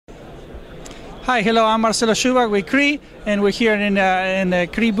Hi, hello, I'm Marcelo Schubach with Cree, and we're here in the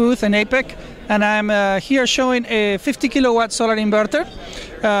Cree booth in APEC, and I'm here showing a 50 kilowatt solar inverter.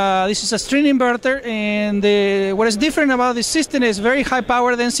 This is a string inverter, and what is different about this system is very high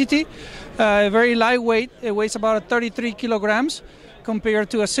power density, very lightweight. It weighs about 33 kilograms compared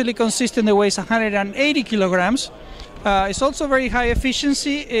to a silicon system that weighs 180 kilograms. It's also very high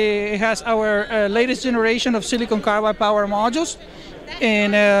efficiency. It has our latest generation of silicon carbide power modules,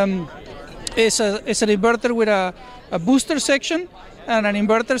 and it's an inverter with a booster section and an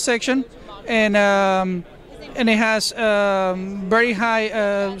inverter section, and it has very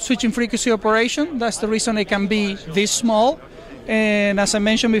high switching frequency operation. That's the reason it can be this small. And as I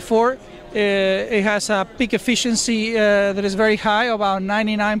mentioned before, it has a peak efficiency that is very high, about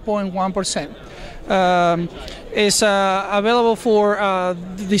 99.1%. It's available for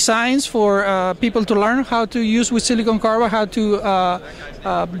designs for people to learn how to use with silicon carbide, how to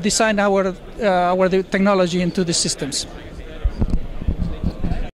design our technology into the systems.